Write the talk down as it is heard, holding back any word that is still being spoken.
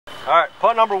All right,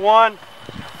 punt number one.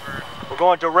 We're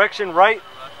going direction right.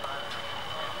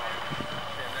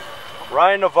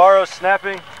 Ryan Navarro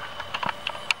snapping.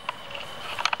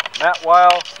 Matt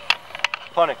Wile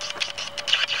punting.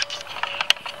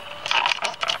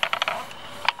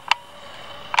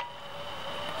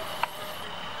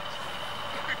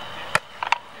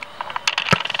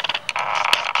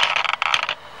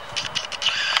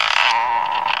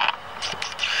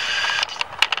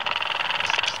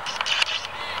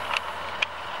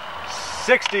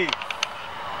 $60,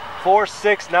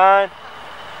 469,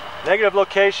 negative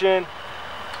location,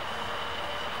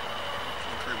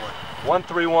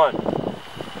 131.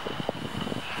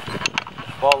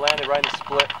 Ball landed right in the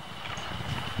split.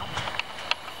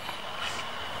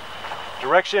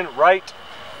 Direction right,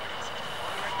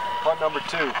 punt number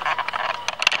two.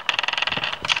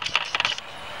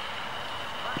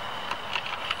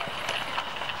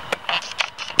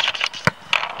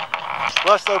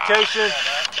 Plus location.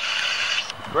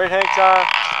 Great hang time.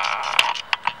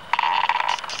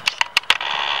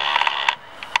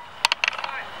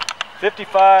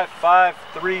 $55,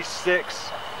 536,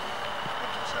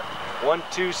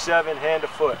 127 hand to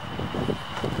foot.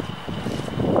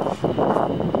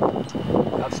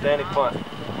 Outstanding punt.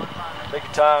 Take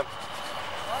your time.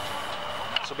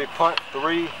 This will be punt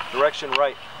three, direction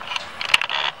right.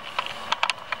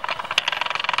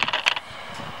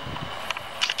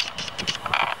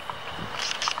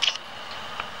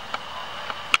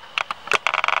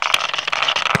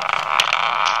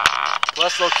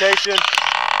 Plus location.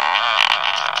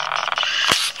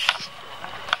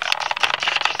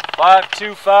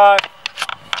 525.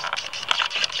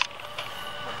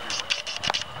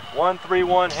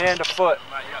 131 hand to foot.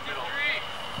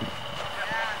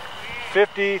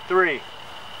 53.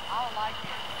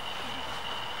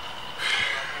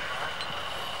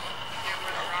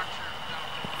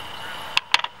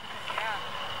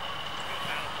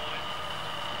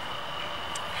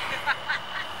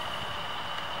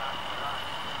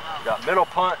 Got middle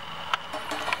punt.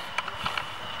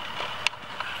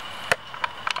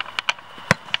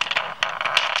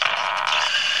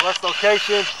 Plus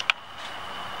location.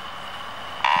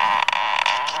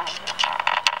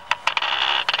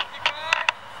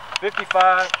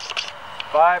 $55,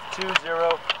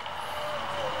 520,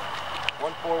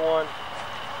 141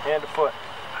 hand to foot.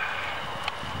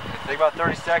 Take about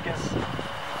 30 seconds.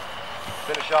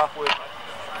 Finish off with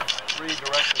 3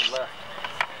 directions left.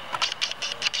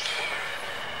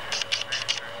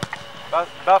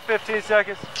 About 15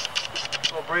 seconds. A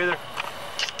little breather.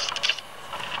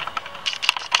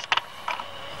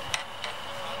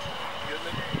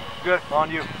 Good, on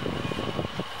you.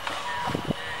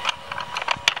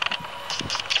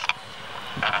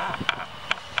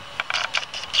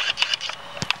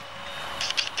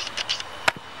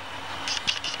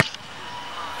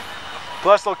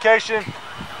 Plus location.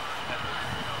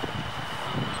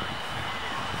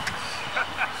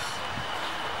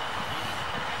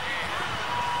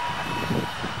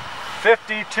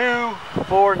 $52,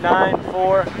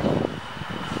 494,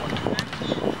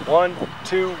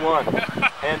 121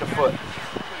 hand to foot.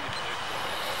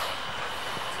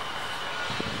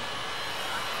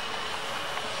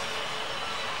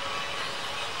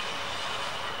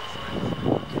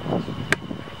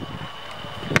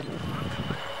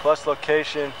 Plus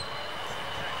location.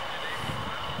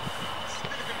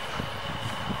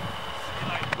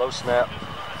 Low snap.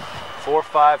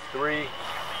 453.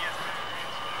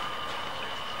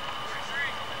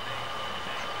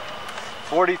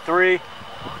 43.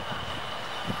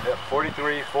 Yep,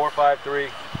 43, 453.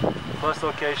 Plus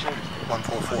location.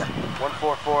 144.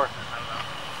 144.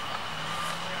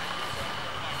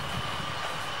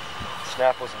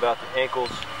 Snap was about the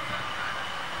ankles.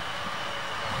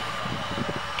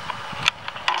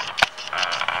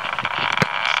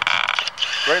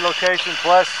 Great location,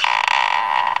 plus.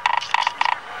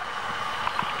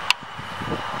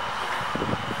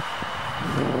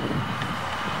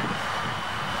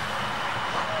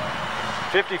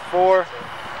 $54,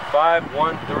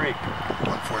 513.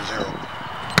 140.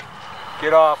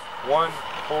 Get off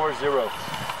 140.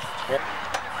 Yep.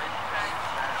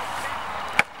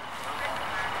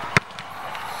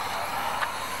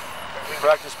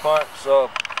 Practice punt. So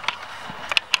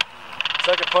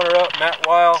second punter up, Matt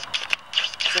Wile,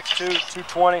 6'2",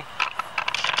 220,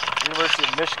 University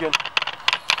of Michigan.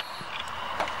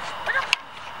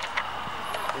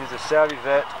 He's a savvy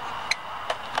vet.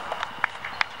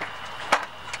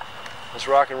 Let's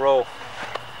rock and roll.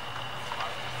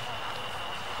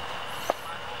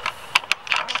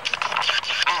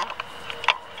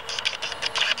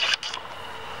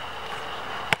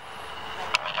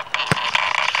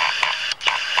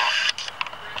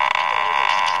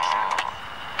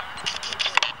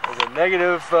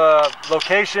 Negative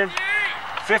location,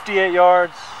 58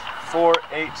 yards,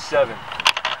 487.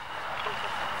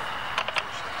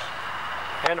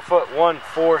 Hand to foot,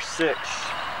 146.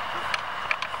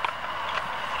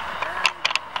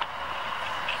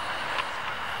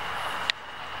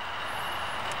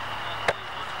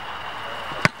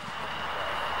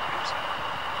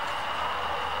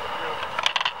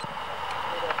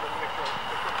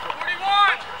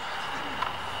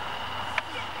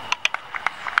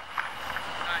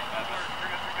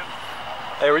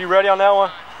 Hey, were you ready on that one?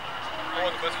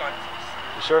 Oh, that's fine.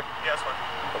 You sure? Yeah, that's fine.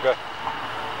 Okay.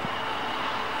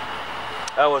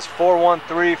 That was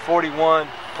 413.41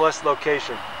 plus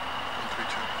location.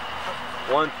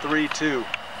 132.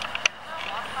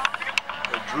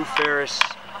 Drew Ferris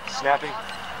snapping.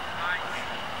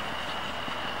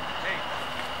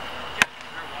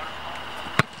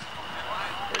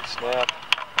 Great snap.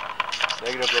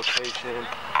 Negative location.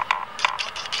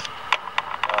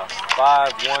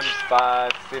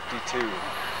 515.52.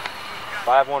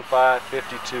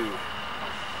 515.52.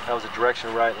 That was a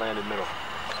direction right, landed middle.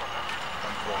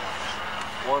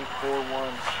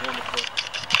 141 hand to foot.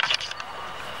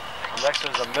 The next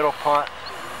one is a middle punt.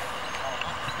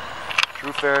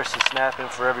 Drew Ferris is snapping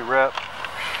for every rep.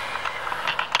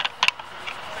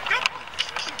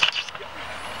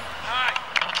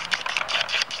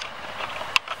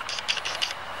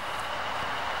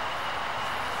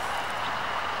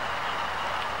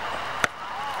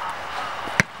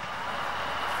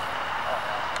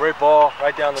 Great ball,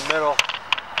 right down the middle,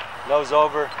 nose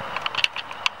over,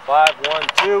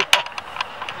 5-1-2,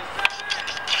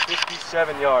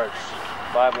 57 yards,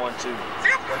 5-1-2.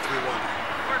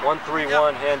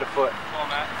 1-3-1, hand to foot.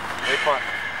 Great punt.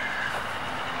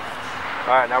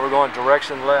 All right, now we're going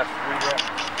direction left, 3 reps.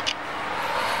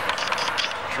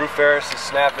 Drew Ferris is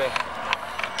snapping.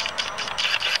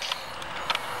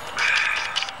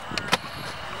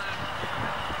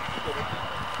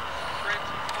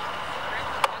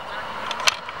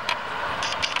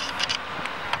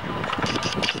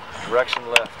 Direction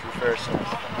left, Drew Ferris.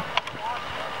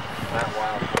 Matt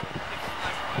Wile.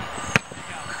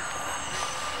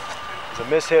 It's a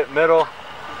miss-hit middle.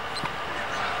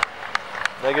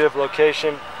 Negative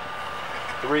location,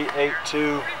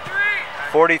 382,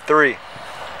 43.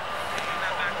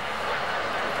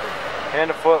 Hand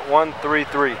to foot,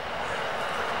 133.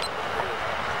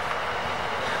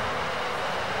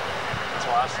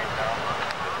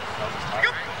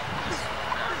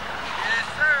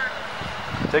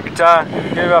 Take your time.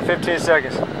 Give me about 15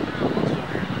 seconds.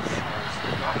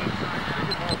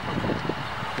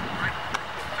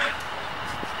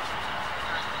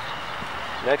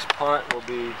 Next punt will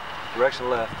be direction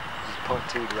left. This is punt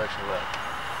 2, direction left.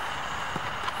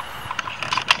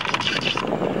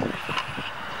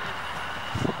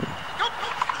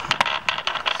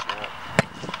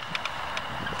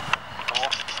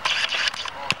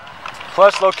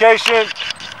 Plus location.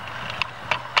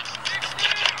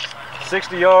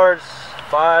 60 yards,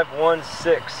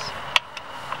 5-1-6.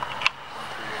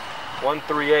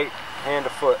 138, hand to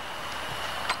foot.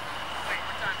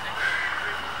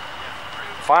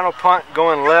 Final punt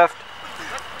going left.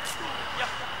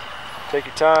 Take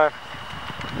your time.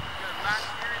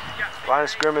 Line of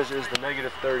scrimmage is the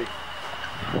negative 30.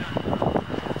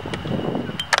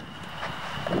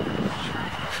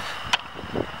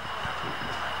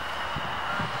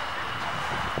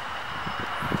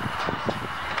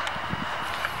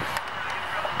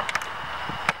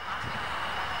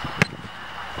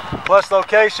 Plus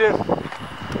location.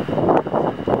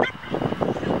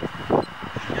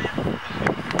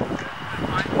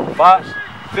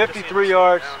 53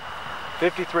 yards.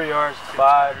 53 yards.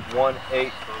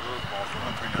 5-1-8.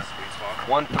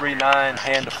 139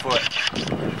 hand to foot.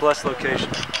 Plus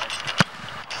location.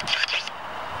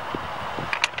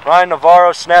 Ryan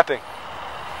Navarro snapping.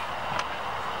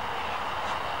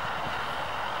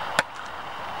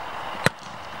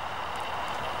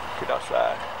 Get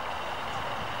outside.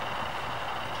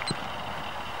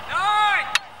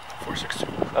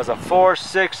 4-6-2. That's a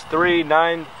 4-6-3,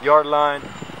 9-yard line,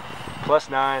 plus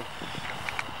 9.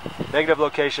 Negative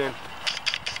location,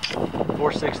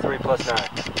 4-6-3 plus 9.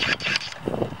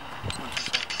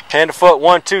 Hand to foot,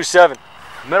 1-2-7.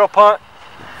 Middle punt.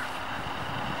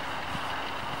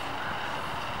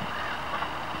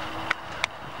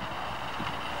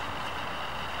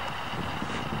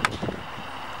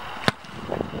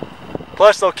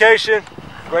 Plus location,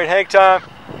 great hang time.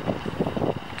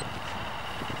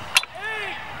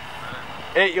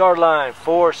 8-yard line,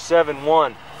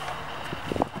 4-7-1.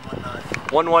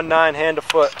 119 hand to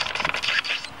foot.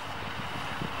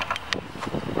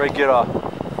 Great get off.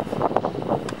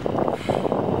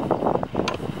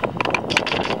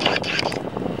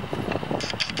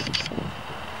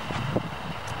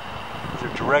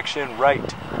 direction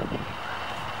right.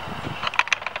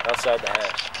 Outside the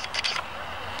hash.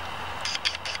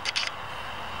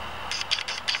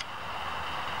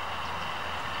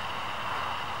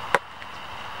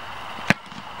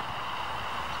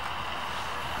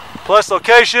 Plus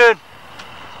location.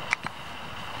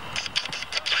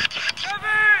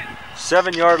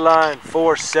 7 yard line,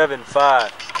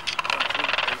 475.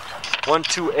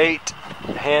 128,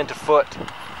 hand to foot.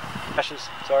 Hashes,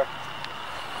 sorry.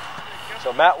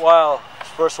 So Matt Wile,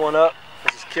 first one up.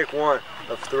 This is kick 1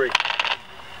 of 3.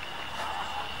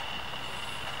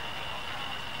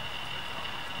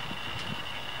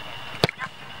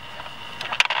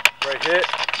 Great hit.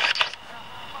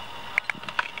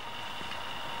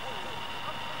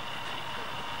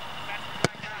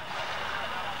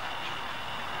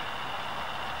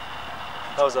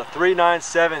 That was a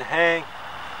 397 hang.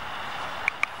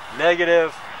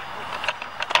 Negative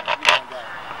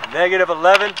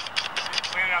 11.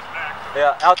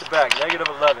 Yeah, out the back. Negative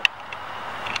 11.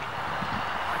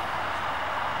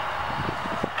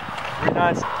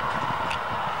 397.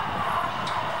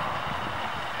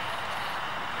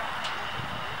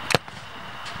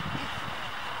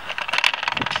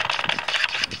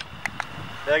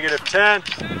 Negative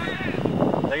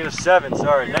 10. Negative 7.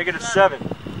 Sorry. Negative 7.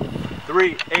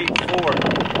 384.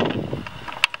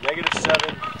 Negative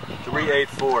 7.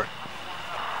 384.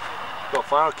 So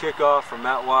final kickoff from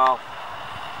Matt Wile.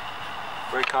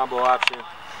 Great combo option.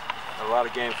 A lot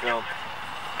of game film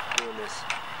doing this.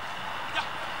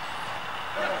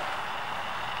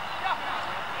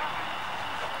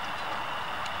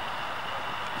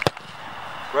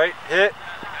 Great hit.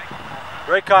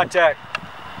 Great contact.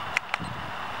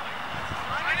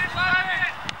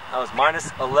 That was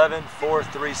minus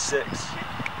 11,436.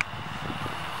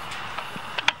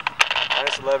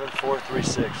 Minus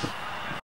 11,436.